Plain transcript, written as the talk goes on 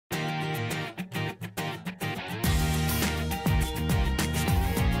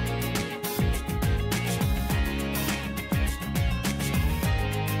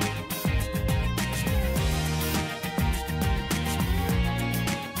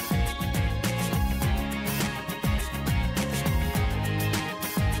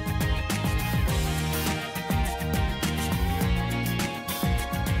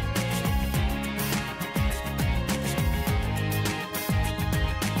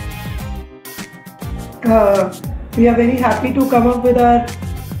uh, we are very happy to come up with our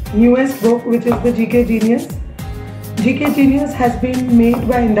newest book, which is the GK Genius. GK Genius has been made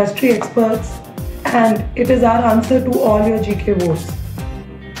by industry experts and it is our answer to all your GK woes.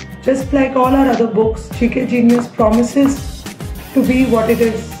 Just like all our other books, GK Genius promises to be what it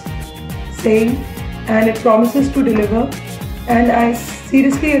is saying and it promises to deliver, and I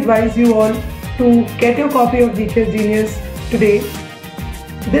seriously advise you all to get your copy of GK Genius today.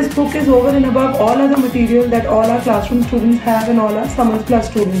 This book is over and above all other material that all our classroom students have and all our Summers Plus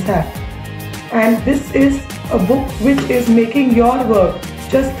students have. And this is a book which is making your work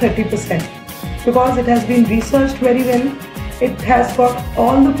just 30% because it has been researched very well. It has got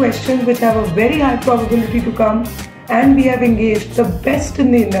all the questions which have a very high probability to come, and we have engaged the best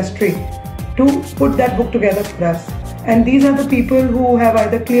in the industry to put that book together for us. And these are the people who have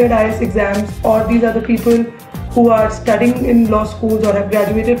either cleared IAS exams, or these are the people who are studying in law schools or have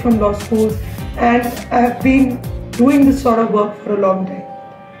graduated from law schools and have been doing this sort of work for a long time.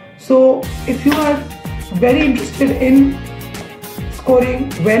 So if you are very interested in scoring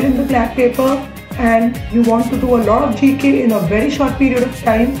well in the CLAT paper and you want to do a lot of GK in a very short period of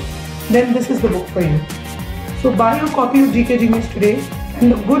time, then this is the book for you. So buy your copy of GK Genius today,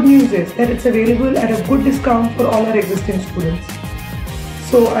 and the good news is that it's available at a good discount for all our existing students.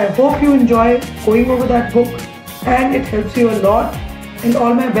 So I hope you enjoy going over that book and it helps you a lot, and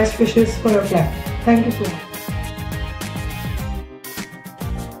all my best wishes for your CLAT. Thank you so much.